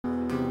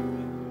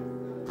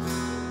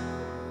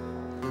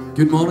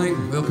Good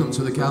morning, welcome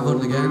to the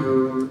Cavern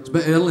again. It's a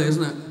bit early,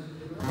 isn't it?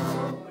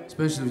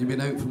 Especially if you've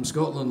been out from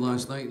Scotland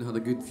last night and had a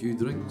good few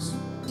drinks,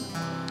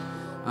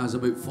 as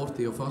about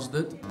 40 of us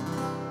did.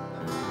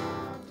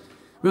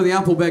 We're the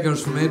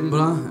Applebeggars from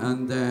Edinburgh,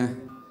 and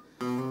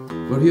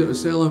we're here to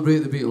celebrate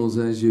the Beatles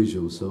as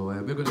usual. So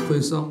we're going to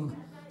play some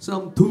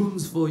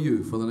tunes for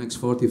you for the next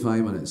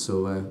 45 minutes,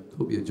 so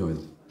hope you enjoy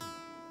them.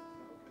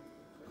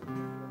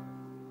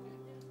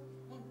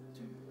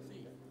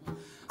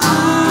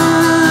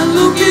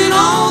 Look at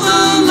all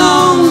the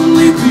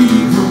lonely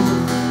people.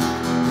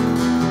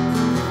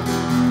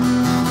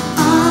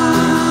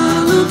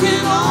 Look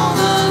at all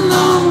the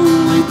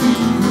lonely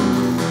people.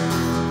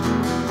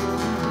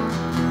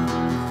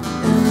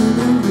 And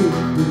the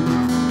ribbon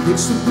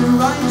mixed up the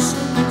rice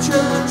in the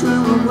church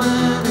where a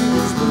wedding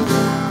was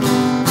begun.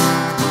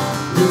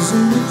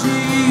 Listen to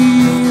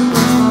Jim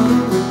on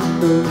the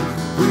window,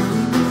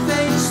 bringing the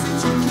face that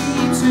you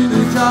keep in a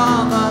jar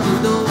by the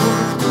door.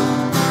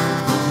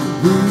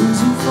 Who's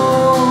it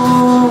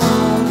for?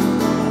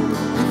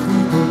 The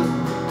people.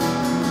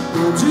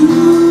 Where do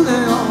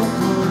they all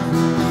come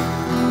from?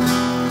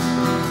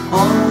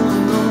 All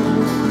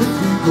alone, the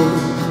people.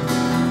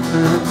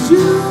 Where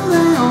do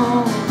they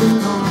all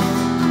belong?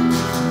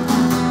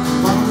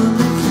 Father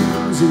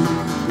Mackenzie,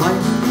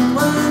 writing the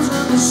words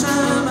of the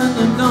sermon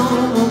that no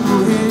one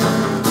will hear.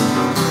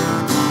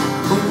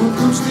 No one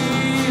comes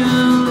near,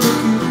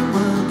 looking and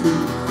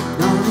working,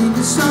 down in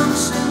the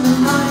sunset in the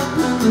night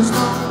when there's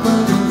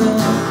nobody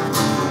there.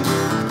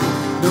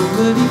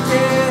 Nobody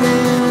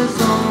cares,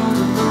 all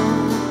the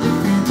lonely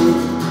people.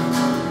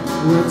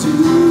 Where do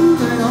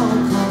they all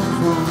come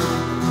from?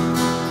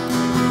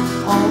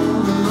 All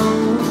the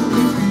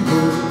lonely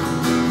people.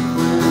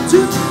 Where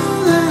do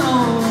they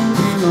all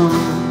belong?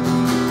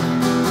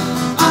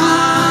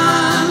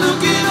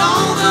 Look at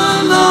all the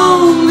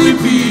lonely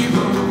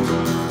people.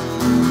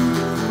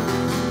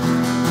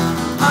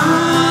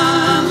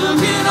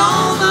 Look at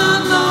all the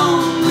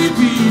lonely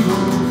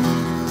people.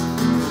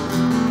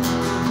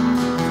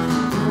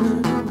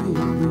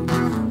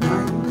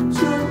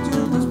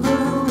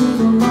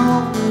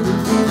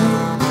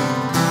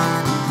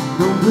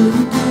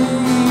 Nobody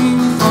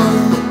came for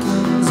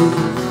Mackenzie,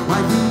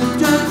 wiping the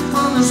dirt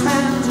from his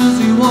hands as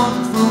he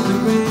walked from the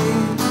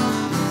grave.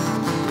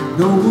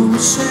 No one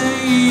was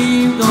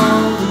saved,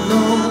 all the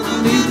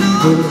lonely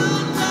people.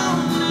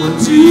 Where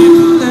do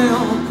they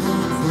all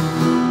come from?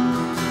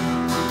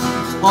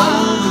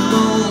 All the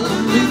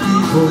lonely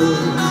people.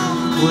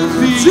 Where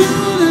do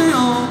they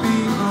all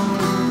belong?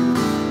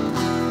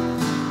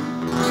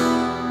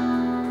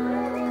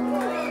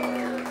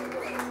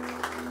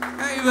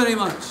 Thank you very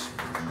much.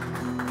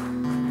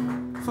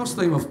 First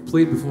time I've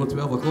played before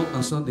 12 o'clock on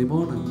a Sunday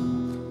morning.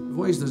 My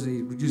voice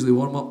doesn't usually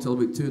warm up till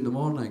about 2 in the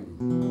morning.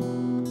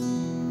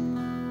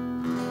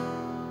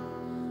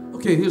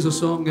 Okay, here's a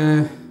song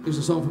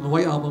from the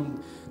White Album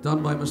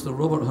done by Mr.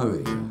 Robert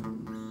Howe.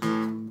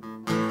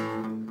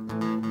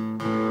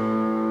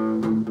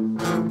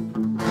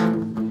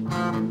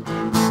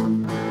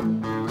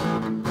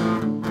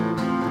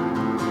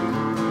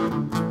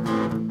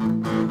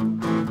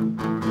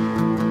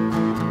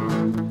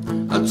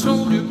 I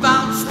told you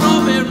about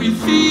strawberry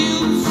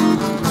fields.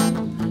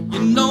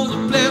 You know the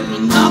place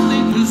where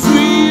nothing is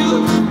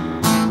real.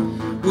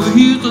 Well,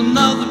 here's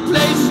another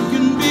place you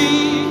can be.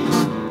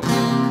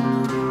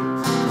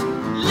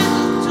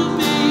 Listen to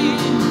me.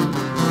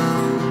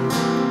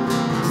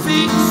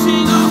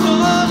 Fixing a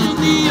hole in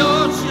the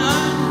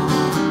ocean,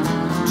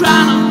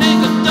 trying to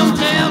make a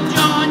dovetail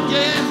joint,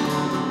 yeah.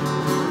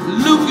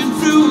 Looking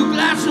through a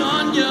glass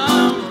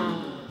onion.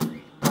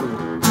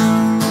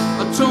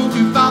 I told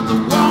you about the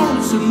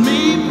walrus and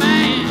me,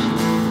 man.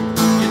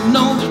 You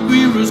know that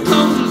we're as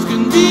close as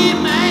can be,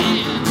 man.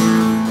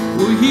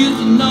 Well, here's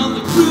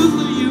another clue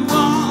for you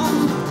all.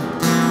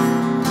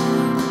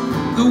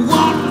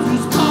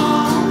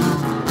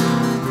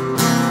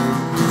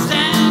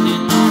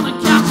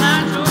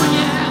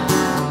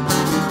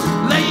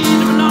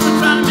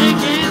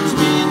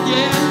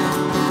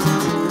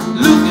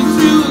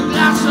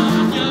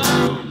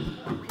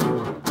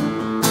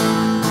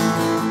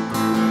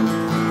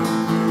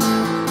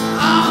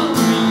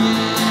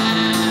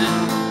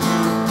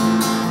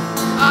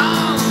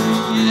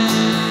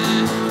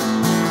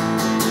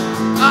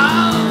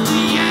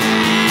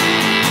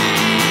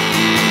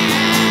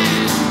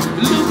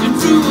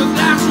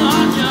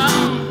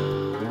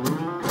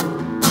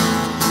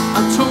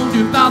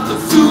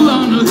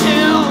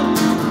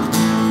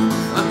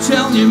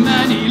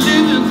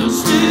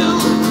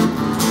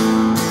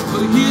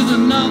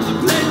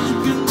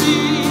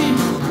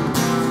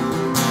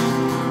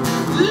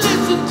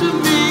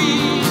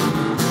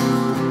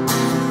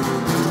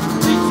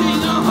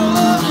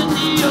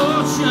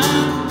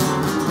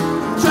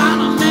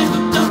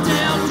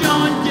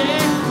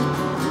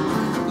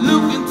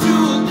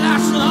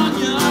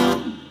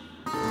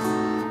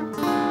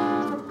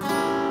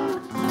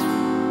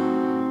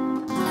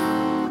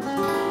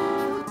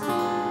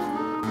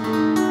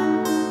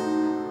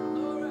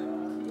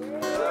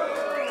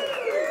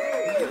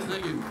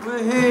 Thank you.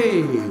 Well,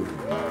 hey!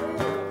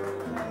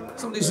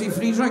 Somebody say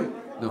free drink?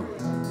 No.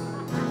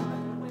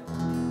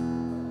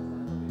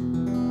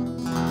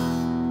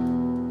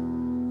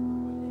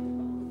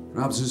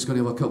 Perhaps just going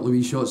to have a couple of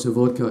wee shots of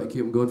vodka to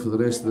keep him going for the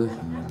rest of the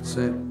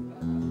set.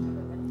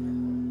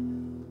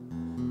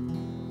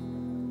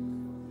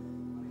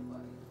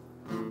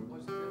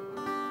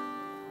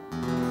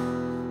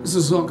 This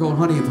is a song called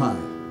Honey Pie.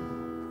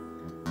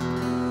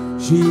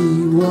 She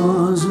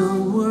was a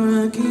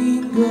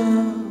working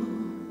girl,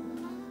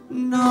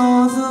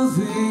 north of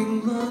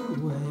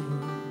England way.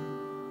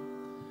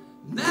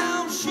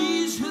 Now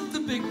she's hit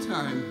the big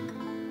time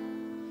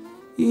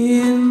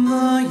In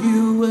the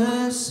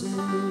USA.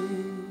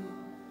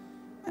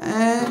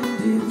 And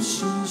if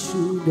she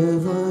should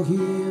ever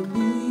hear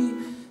me,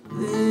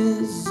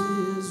 this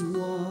is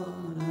what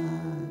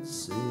I'd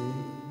say.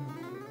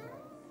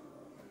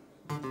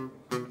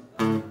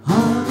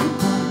 Honey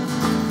pie,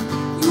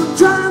 you're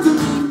driving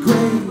me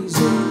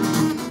crazy.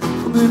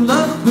 I'm in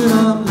love but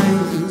I'm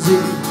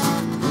lazy,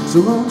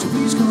 so won't you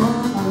please come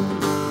home?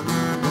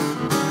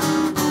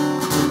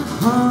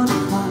 Honey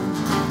pie,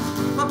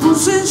 my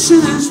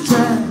position is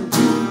tragic.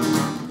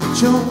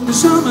 Show me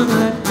some of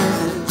that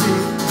magic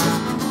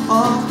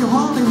of your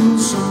Hollywood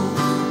song.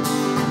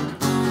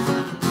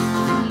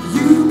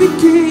 You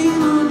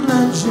became a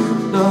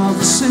legend of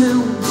the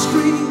silver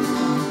screen,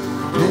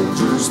 and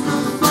just the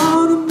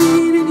thought of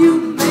meeting you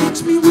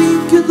makes me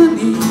weak at the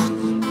knees.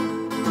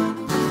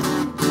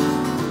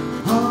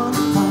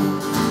 Honey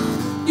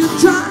pie, you're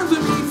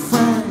driving me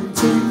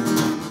frantic.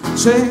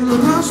 Sail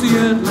across the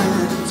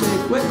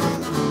Atlantic, way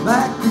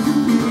back where you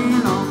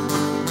belong.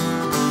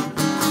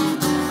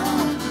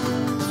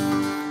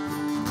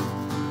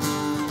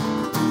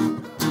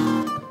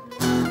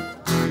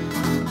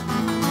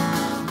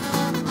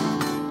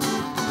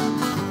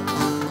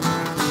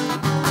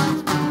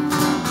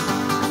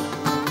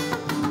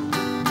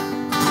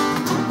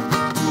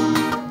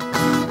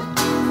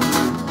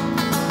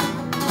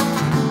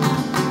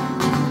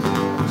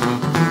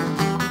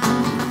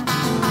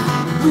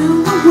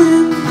 When the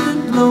wind that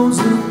blows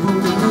the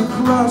moon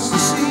across the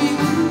sea,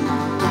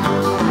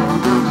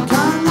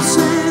 kind of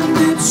sand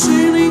it's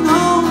sailing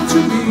home to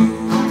me.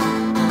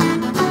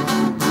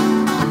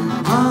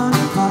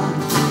 Honey pie,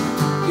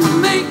 you're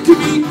making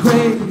me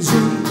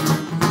crazy.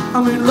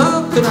 I'm in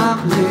love but I'm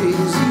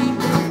lazy,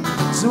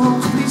 so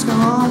won't you please come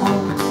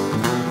home?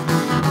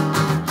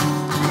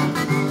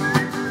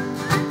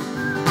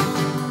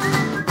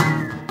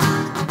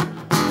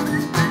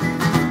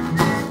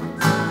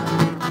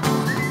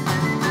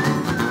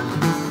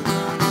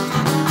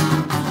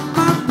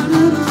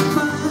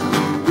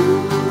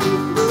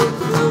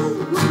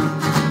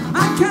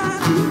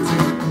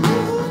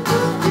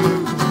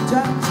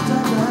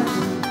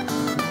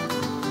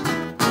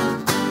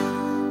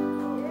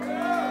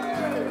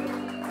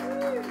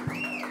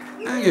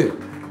 Thank you.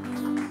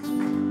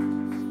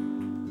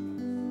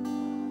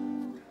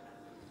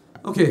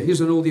 Okay,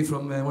 here's an oldie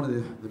from one of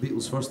the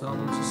Beatles' first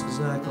albums. This is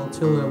called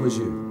Till There Was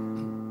You.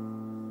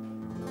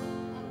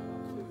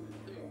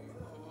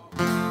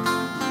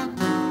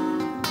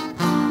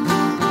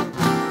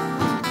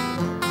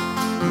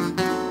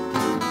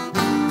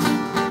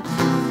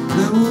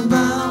 There were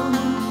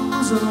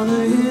bells on a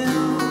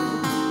hill,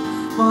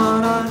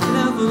 but I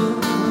never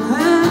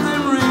had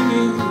them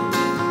ringing.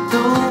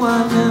 No, I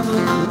never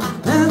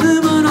had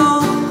them at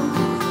all,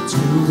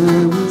 till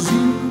there was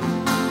you.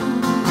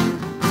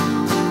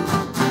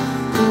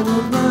 There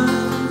were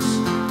birds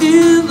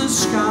in the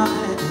sky,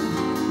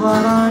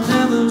 but I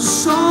never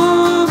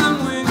saw them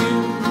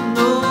winging.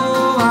 No,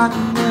 I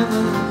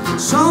never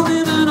saw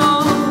them at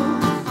all,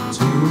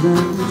 till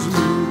there was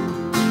you.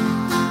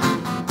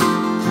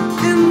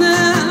 And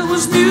there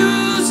was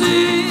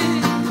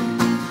music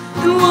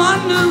and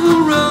wonderful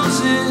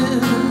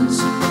roses.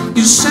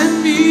 You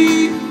sent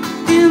me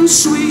in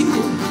sweet,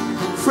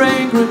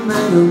 fragrant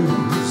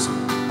meadows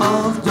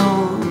of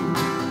dawn.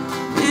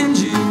 And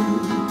you,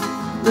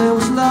 there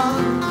was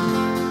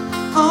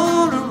love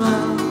all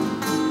around,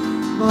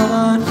 but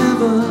I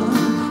never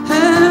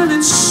had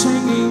it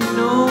singing.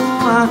 No,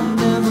 I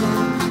never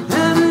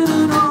had it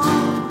at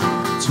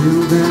all,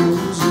 till there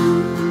was you.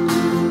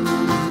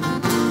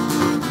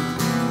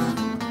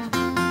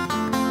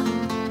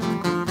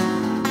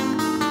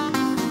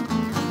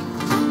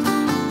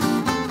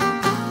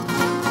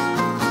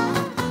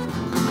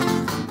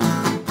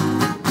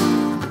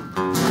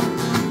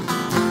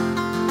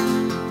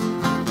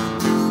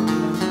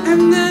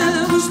 And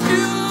there was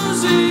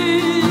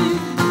music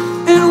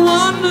and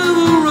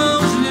wonderful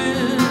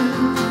roses.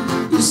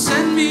 You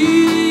sent me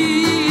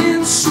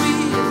in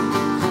sweet,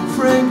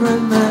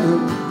 fragrant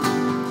meadows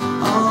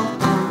of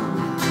dawn.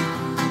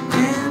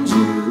 And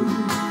you,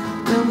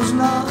 there was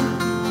love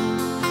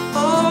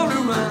all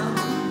around,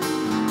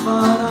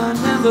 but I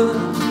never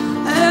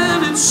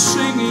had it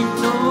singing.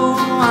 No,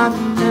 I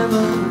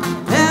never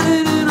had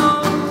it at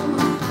all,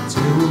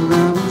 till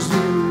there was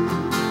you.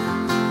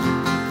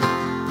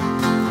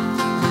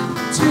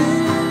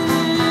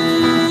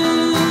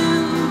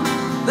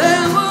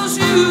 There was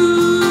you.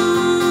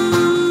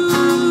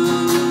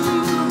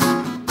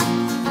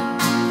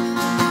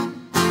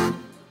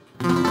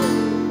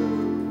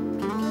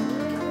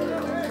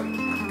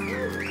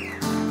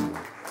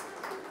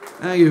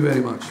 Thank you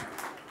very much.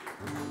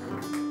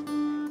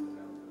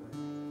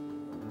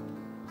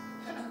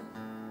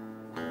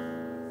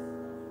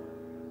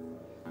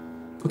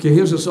 Okay,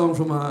 here's a song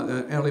from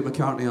an early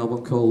McCartney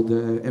album called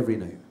Every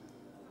Night.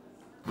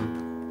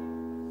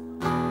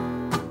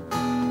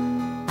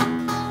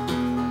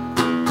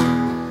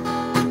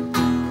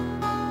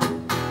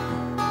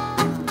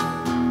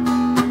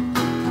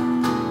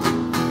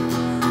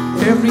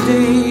 Every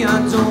day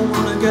I don't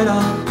want to get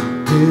out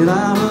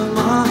of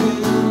my head.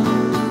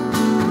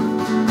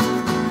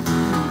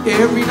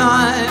 Every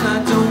night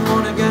I don't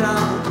want to get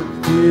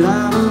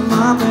out of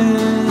my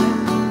bed.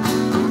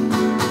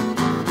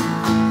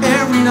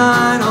 Every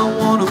night I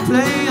want to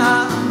play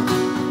out.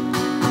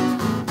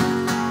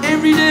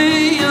 Every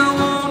day I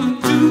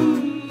want to do.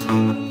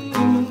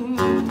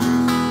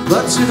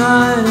 But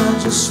tonight I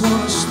just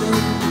want to stay,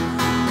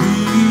 be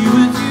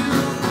with you.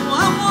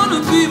 I want to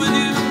be with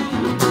you.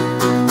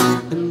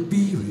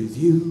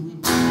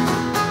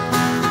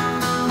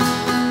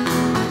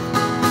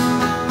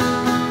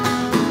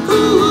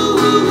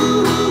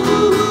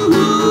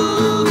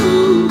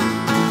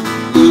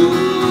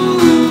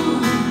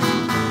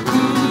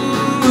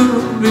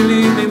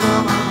 Believe me,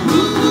 mama.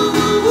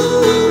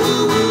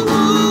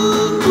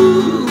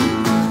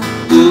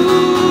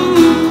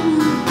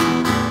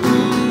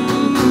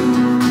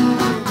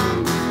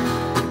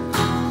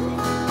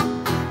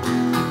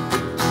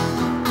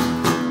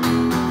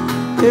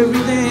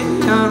 Every day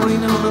I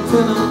lean on the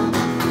pillow,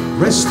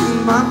 resting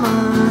my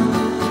mind.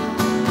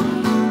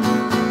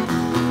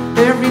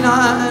 Every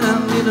night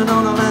I'm leaning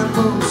on a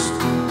lamppost,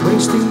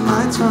 wasting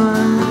my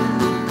time.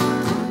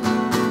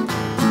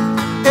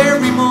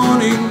 Every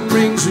morning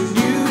brings a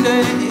new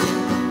day.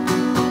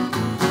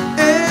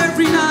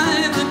 Every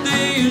night the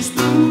day is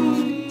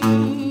through.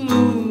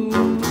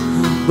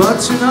 But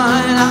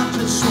tonight I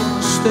just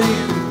want to stay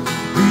and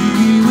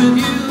be with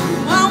you.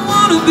 I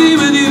want to be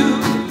with you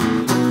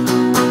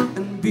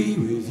and be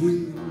with you.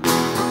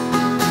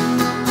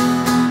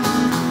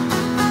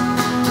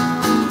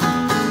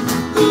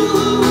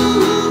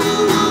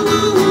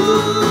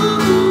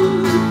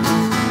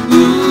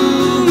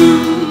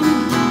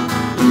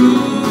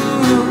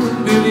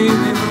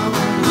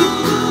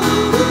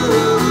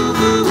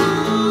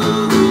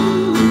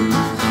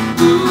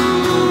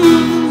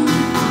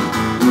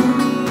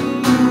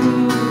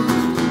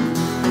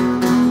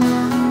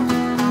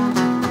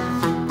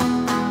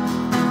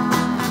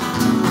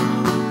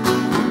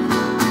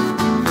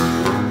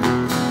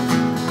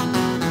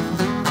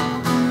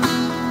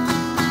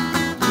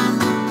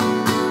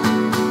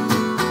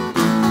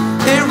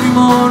 Every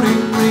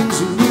morning brings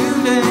a new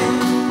day.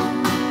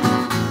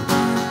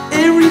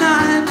 Every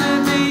night the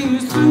day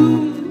is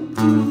through.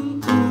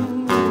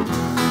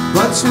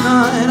 But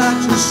tonight I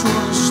just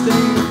want to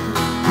stay and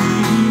be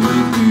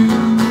with you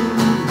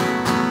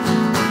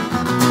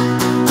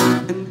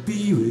and be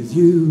with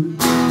you.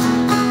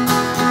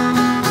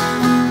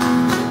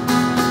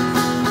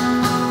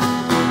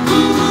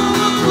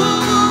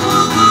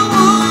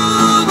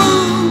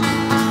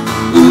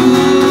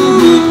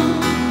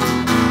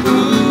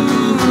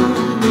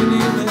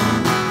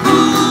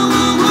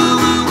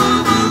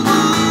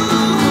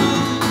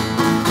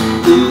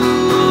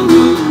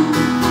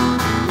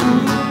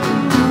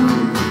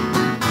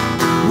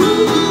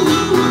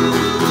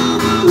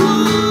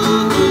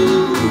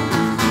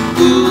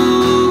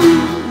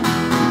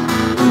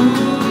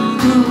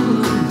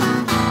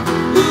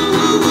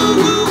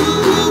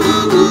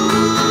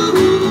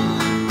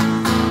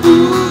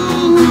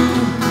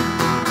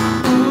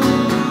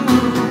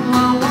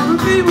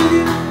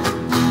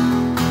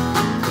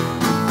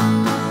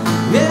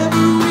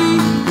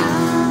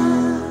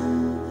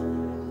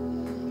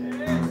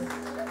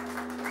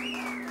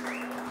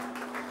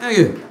 Thank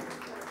you.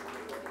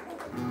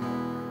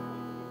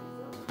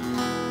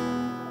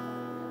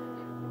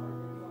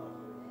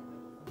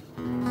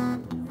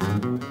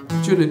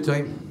 Tuning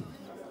time.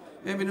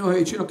 Let me know how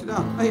you tune up to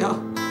that. Hiya.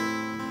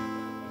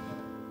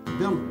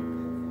 Boom.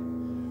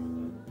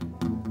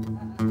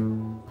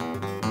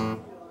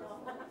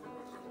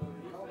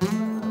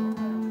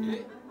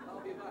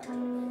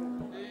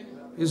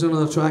 Here's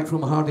another track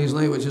from A Hard Day's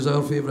Night, which is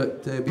our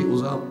favourite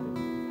Beatles album.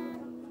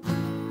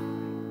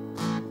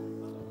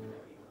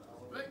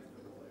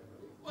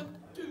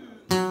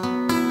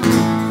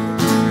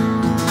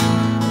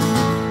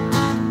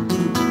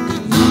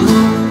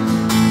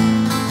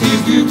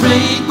 You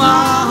break my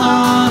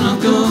heart,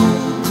 I'll go,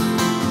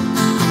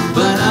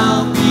 but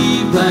I'll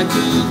be back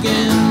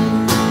again.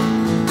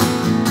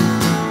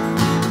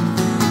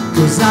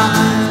 'Cause I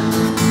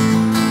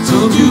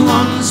told you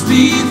once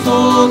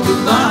before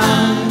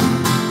goodbye,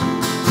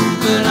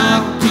 but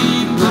I'll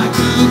be back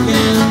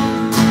again.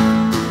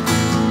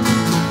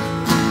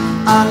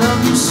 I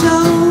love you so.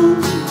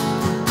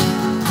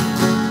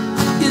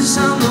 Yes,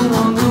 I'm the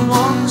one who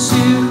wants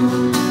you.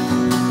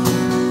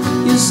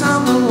 Yes,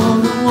 I'm the one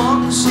who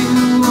wants you.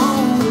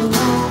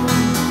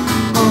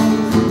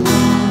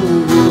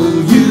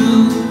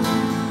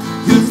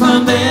 You'd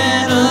find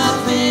better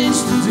things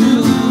to do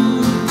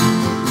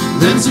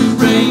than to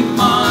break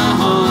my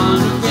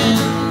heart again.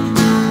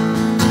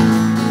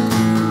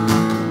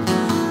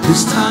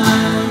 This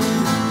time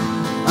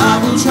I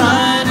will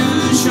try to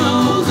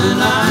show that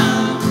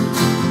I'm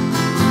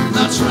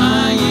not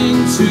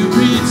trying to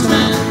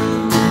pretend.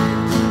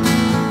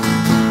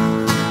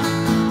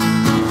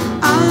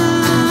 I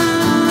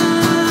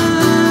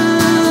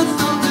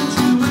thought that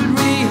you would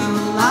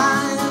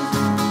realize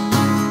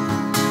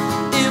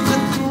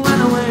everything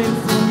went away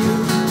from you.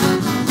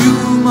 You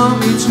want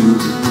me to,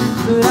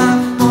 but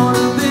I've bought a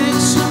big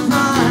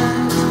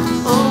surprise.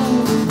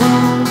 Oh,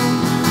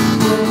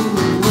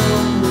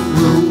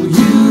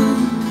 you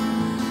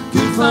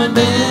could find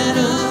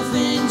better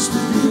things to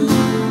do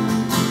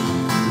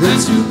than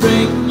to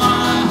break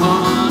my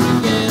heart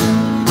again.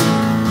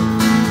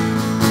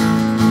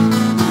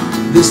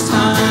 This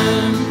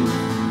time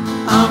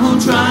I will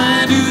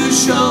try to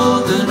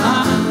show that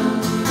I'm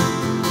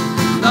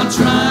not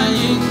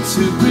trying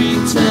to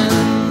pretend.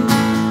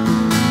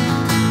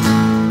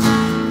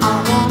 I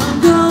wanna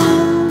go,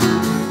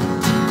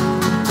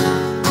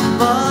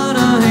 but I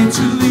hate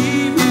to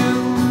leave you.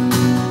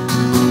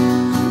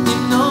 You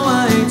know I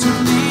hate to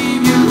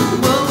leave you.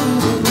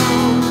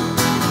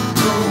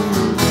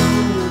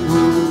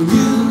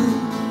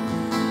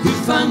 You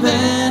find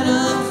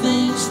better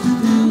things to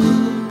do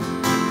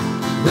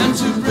than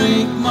to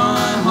break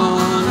my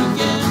heart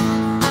again.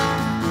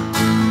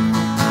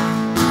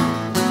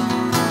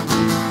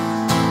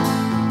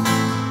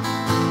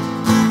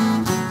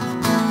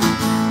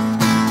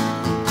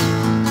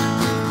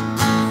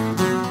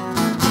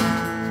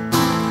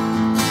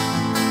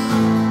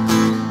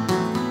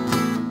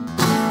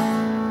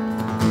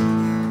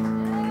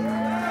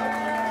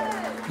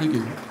 Thank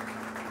you.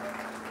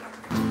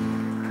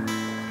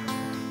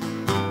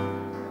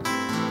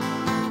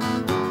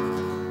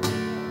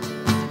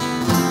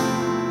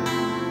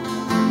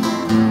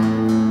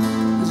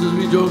 This is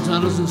me, George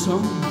Anderson's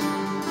song.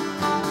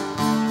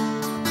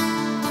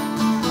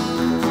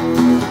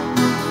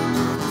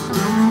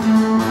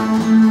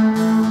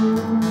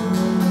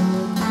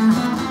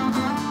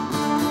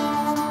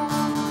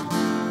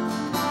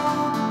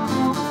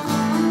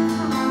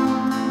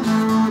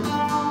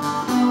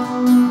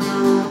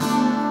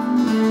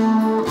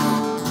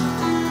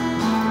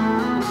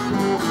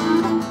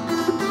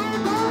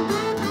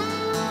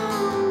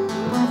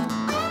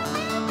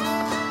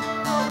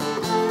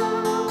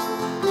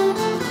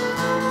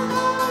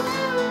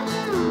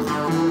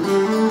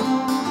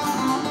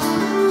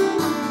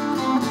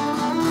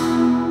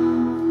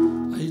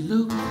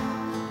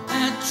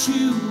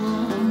 You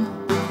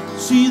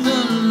see the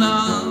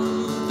love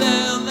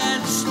there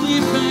that's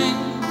sleeping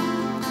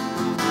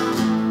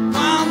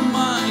while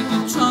my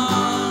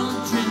guitar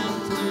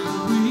gently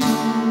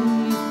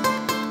weeps.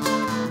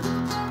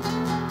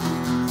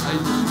 I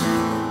look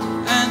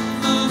at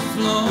the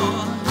floor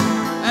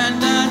and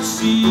I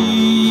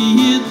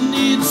see it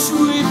needs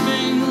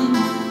sweeping.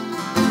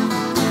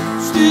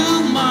 Still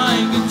my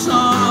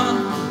guitar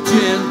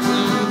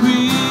gently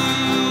weeps.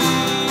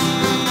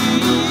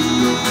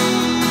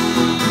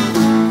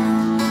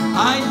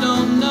 I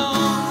don't know,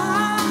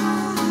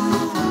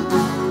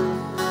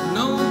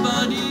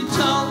 nobody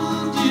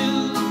told you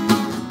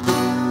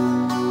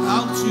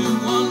how to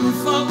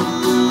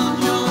unfold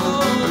your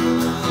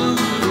love.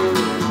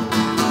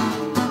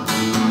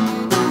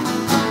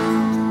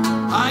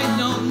 I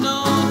don't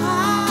know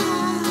how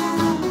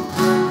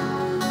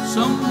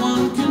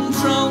someone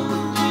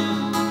controlled you.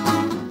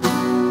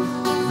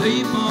 They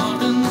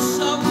bought and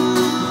sold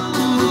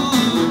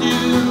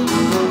you.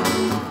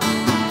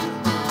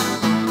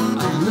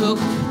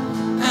 Look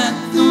at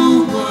the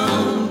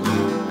world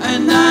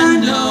and I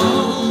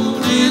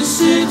notice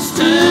it's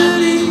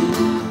turning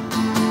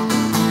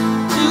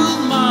till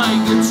my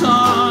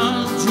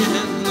guitar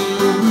gently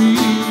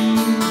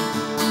weeps.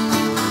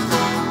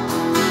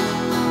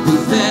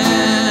 With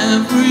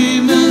every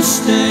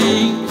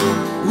mistake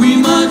we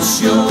must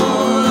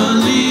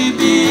surely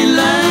be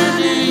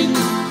learning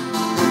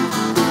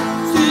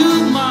till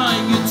my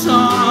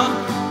guitar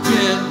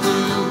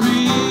gently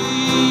weeps.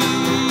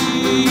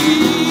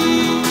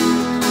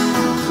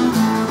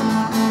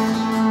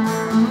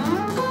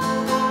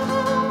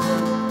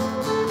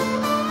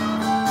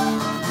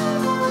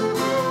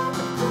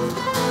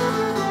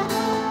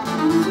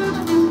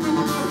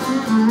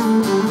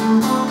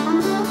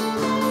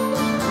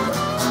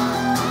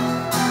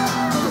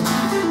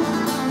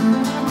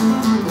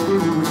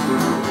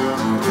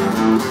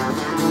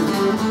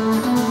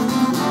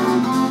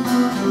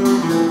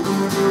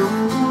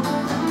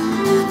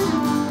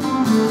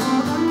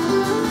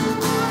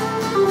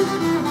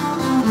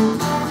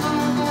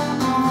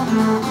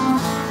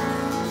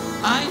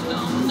 I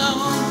don't know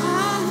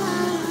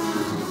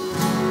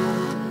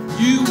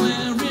you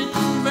were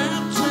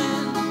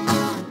inverted,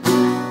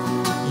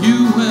 you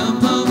were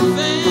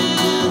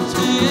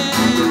perfected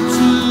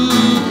too.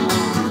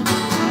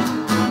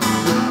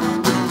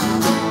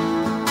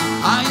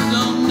 I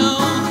don't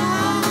know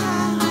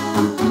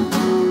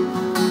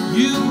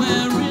you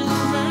were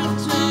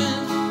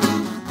inverted,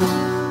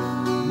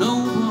 no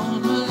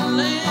one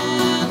elected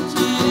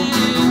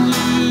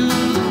you.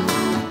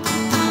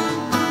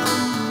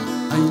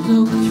 I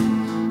look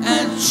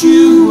at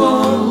you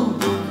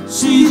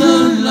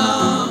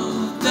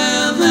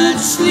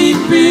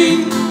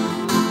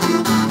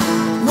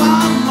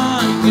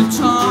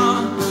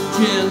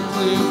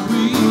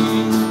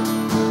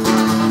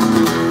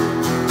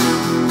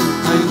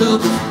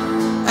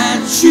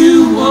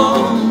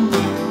wall.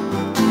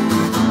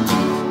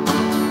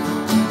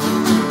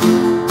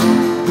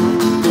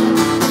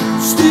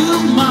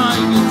 Still my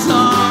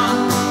guitar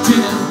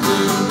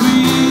gently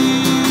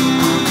weeps.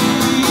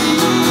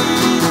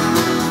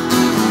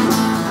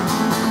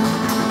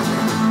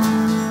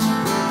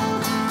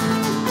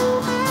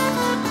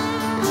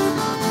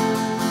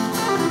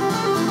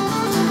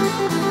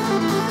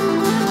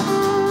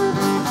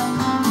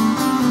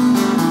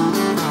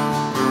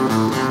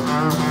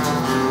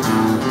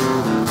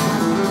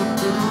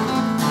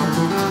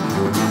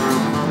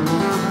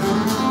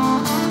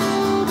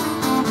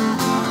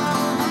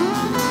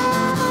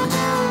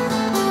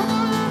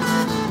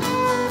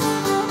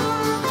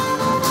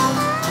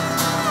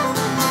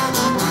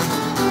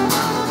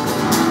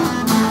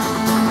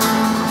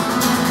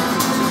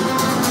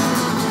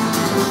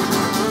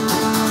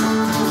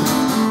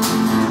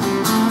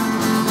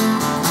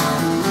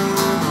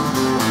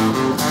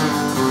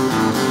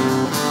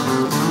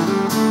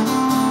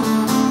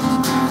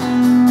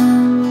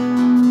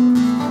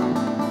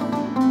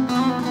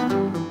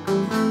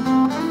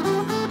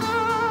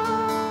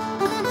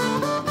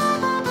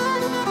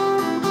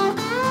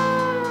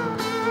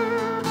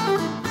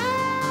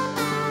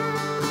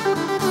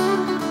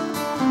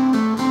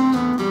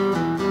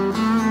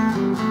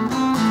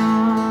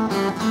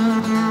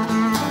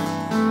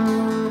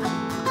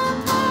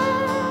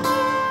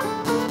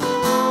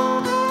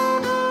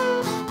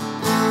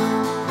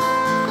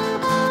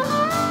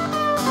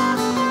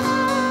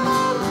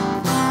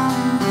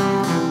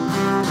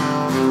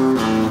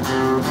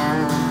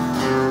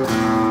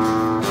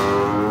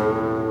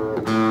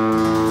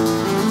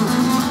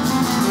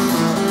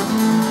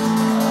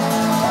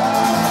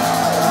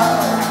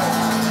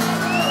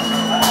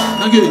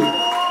 Thank you.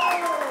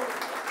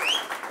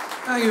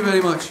 Thank you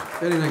very much.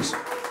 Very nice.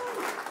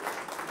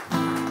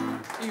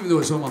 Even though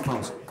it's all my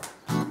pals.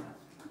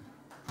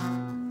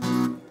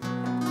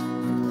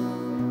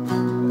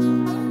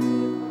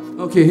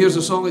 Okay, here's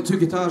a song that two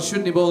guitars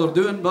shouldn't have bothered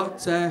doing,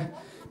 but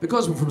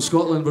because we're from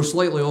Scotland, we're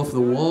slightly off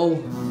the wall.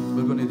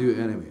 We're going to do it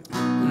anyway.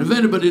 And if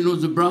anybody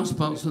knows the brass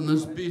parts on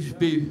this,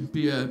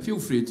 feel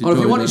free to. Or if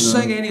you want to in,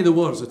 sing any of the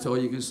words at all,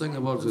 you can sing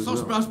the words as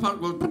first well. brass part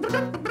goes.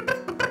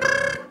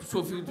 So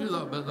if you do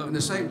that bit, And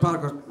the second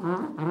part goes.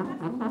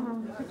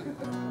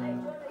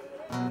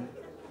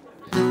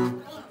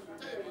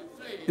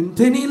 In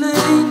Penny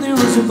Lane there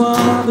was a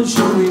barber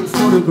showing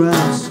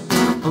photographs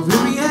of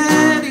every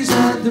ad he's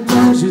had the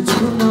pleasure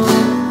to know.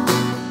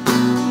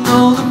 And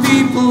all the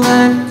people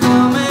that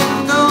come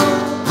and go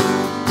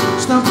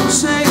stop and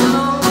say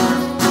hello.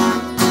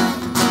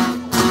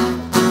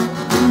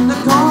 In the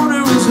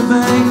corner is a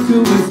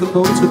banker with a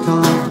motor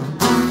car.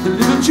 The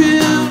little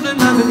children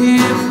have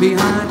him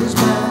behind his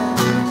back.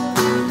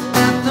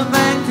 And the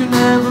banker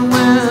never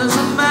wears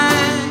a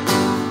mask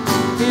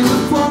in the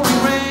pouring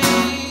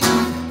rain.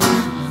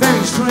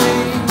 Very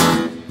strange.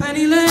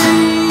 Penny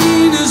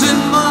Lane is in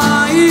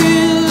my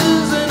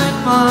ears and in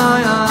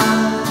my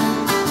eyes.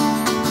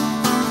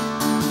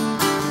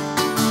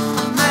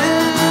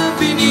 There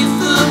beneath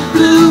the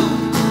blue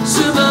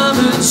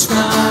suburban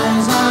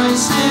skies I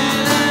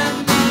sit and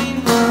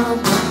meanwhile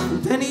in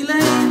Penny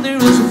Lane there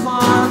is a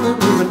farmer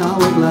with an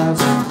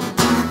hourglass,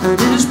 and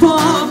in his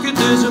pocket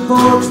there's a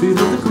portrait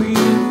of the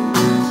Queen.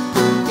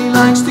 He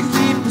likes to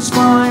keep his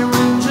fire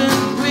engine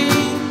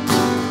clean.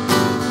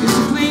 It's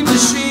a clean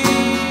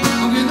machine.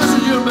 okay, this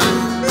is your bit.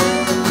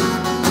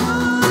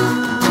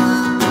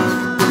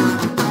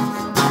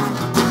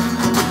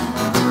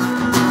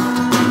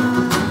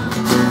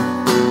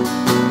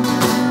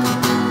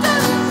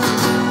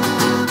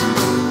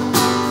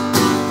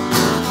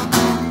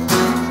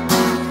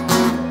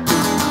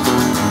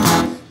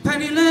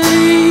 Penny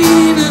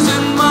Lane is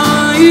in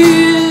my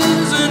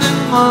ears and in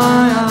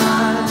my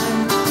eyes.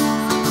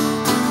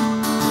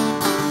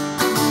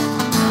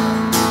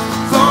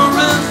 For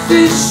a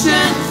fish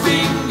and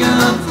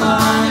finger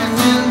pie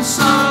in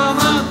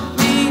summer,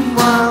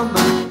 meanwhile,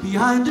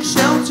 behind a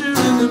shelter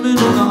in the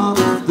middle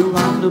of the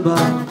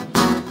roundabout,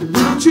 the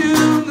little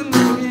children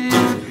are in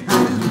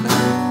behind his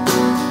back.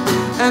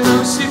 And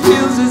though she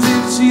feels as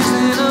if she's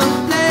in a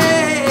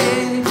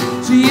play,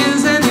 she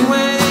is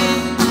anyway.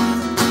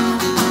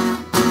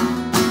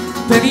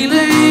 Penny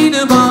Lane,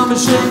 a barber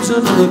shapes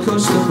another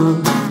customer.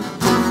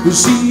 You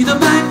see the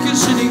banker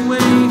sitting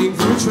waiting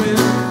for a trip,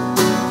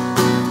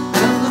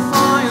 and the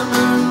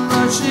fireman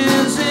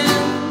rushes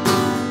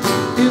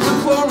in the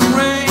pouring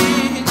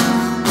rain.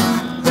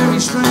 Very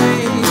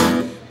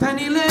strange.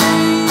 Penny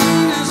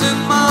Lane is in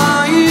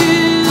my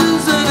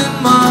ears and in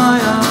my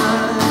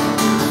eyes.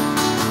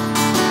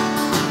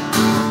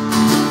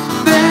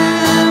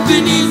 There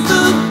beneath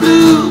the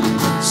blue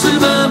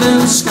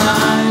suburban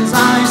skies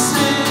I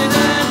sit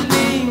and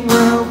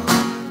meanwhile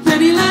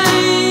Penny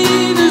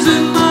Lane is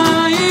in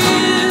my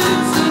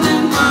ears and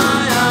in my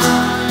eyes.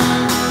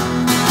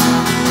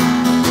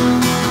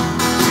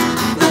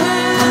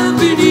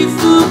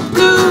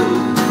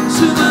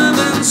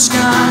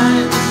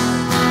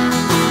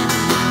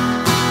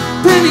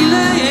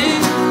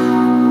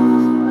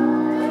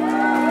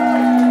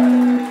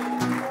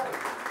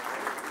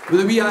 With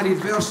a wee added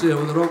verse there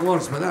with the wrong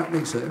words, but that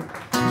makes it.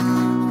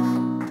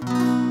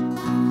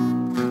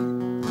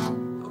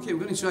 Okay,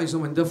 we're going to try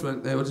something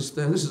different. This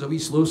is a wee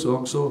slow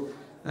song, so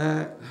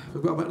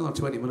we've got about another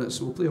 20 minutes,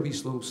 so we'll play a wee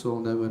slow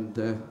song now and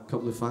a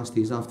couple of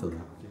fasties after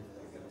that.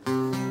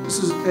 Okay.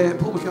 This is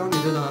Paul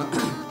McCartney did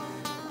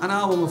an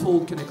album of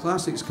old kind of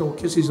classics called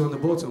Kisses on the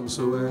Bottom,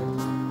 so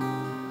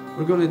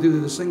we're going to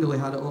do the single he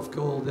had it off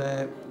called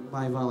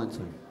My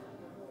Valentine.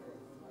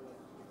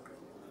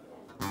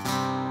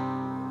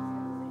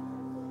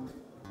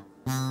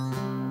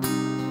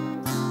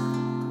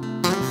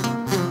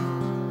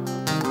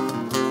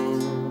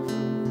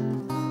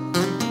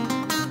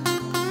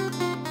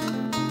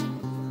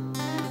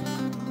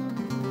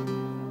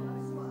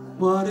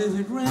 What if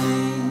it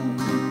rained?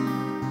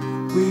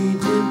 We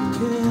didn't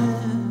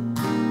care.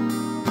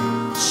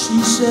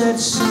 She said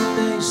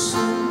someday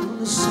soon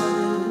the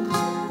sun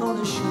is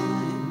gonna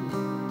shine.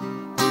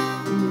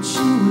 And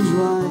she was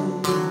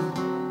right.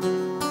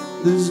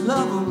 This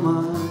love of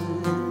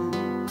mine,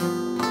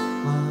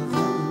 my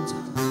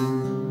Valentine.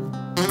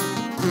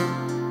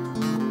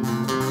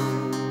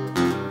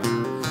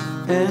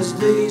 As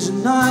days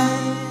and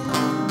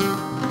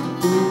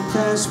nights will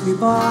pass me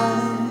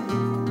by,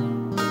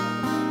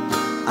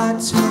 I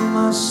tell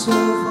myself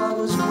I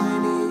was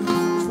waiting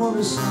for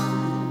a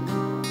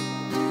sign,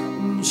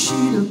 and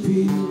she'd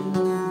appear,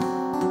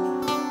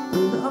 a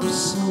love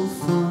so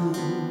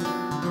fine,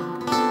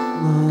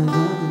 my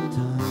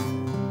Valentine.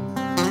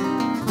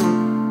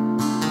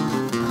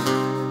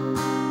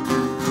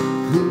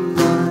 And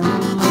I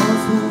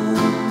love her,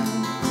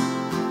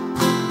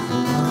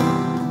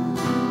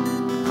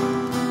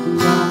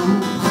 and I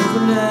hope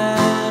heaven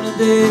and a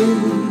day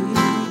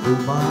go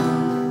by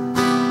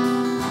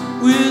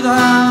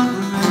without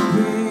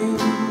remembering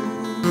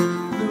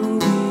the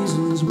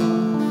reasons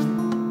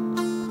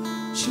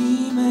why.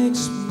 She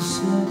makes me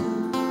sad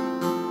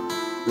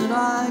that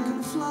I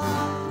can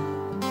fly,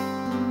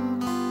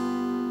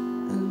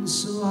 and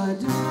so I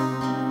do,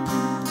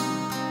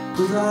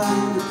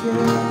 without a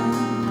care.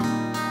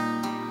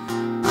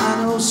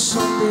 I know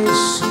someday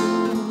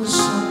soon the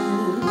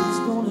sun is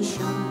gonna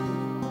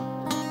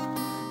shine,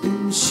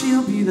 and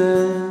she'll be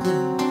there.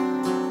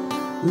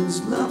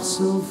 This love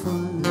so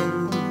fine,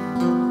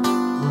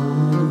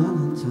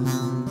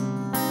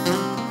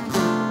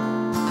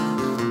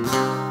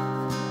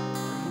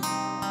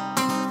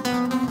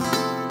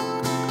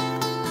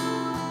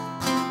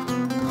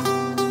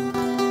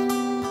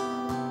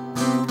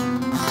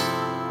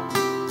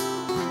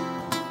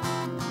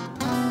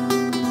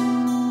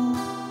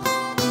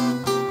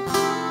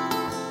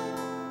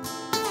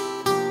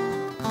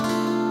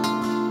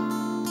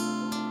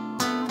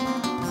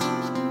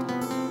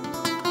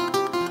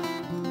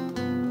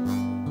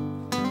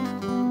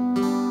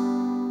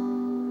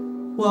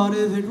 what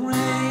if it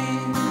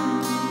rained?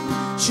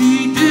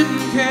 She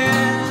didn't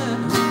care.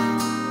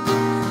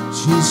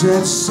 She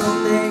said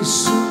someday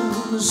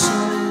soon the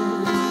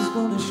sun is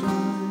gonna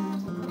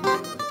shine,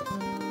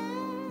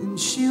 and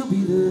she'll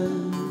be there.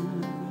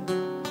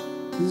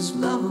 This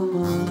love of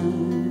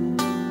mine,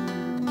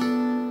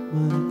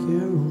 my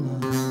Caroline.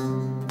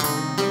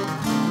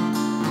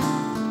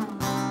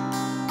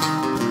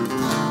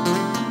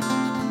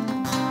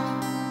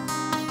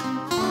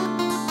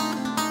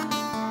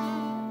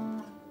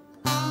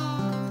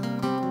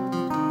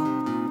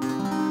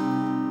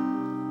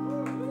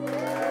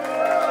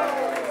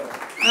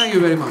 Thank you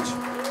very much.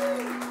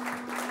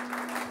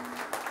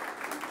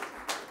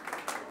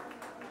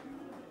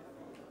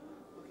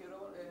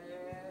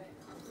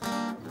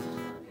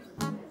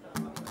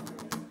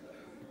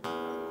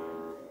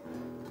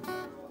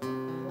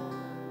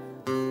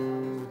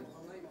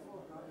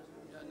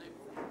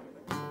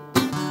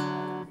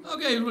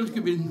 Okay, well, you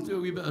could do a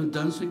wee bit of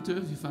dancing too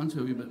if you fancy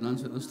a wee bit of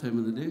dance at this time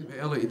of the day. Bit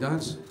early to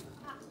dance.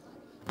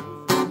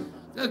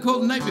 They're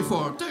called The Night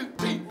Before. 2,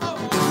 3.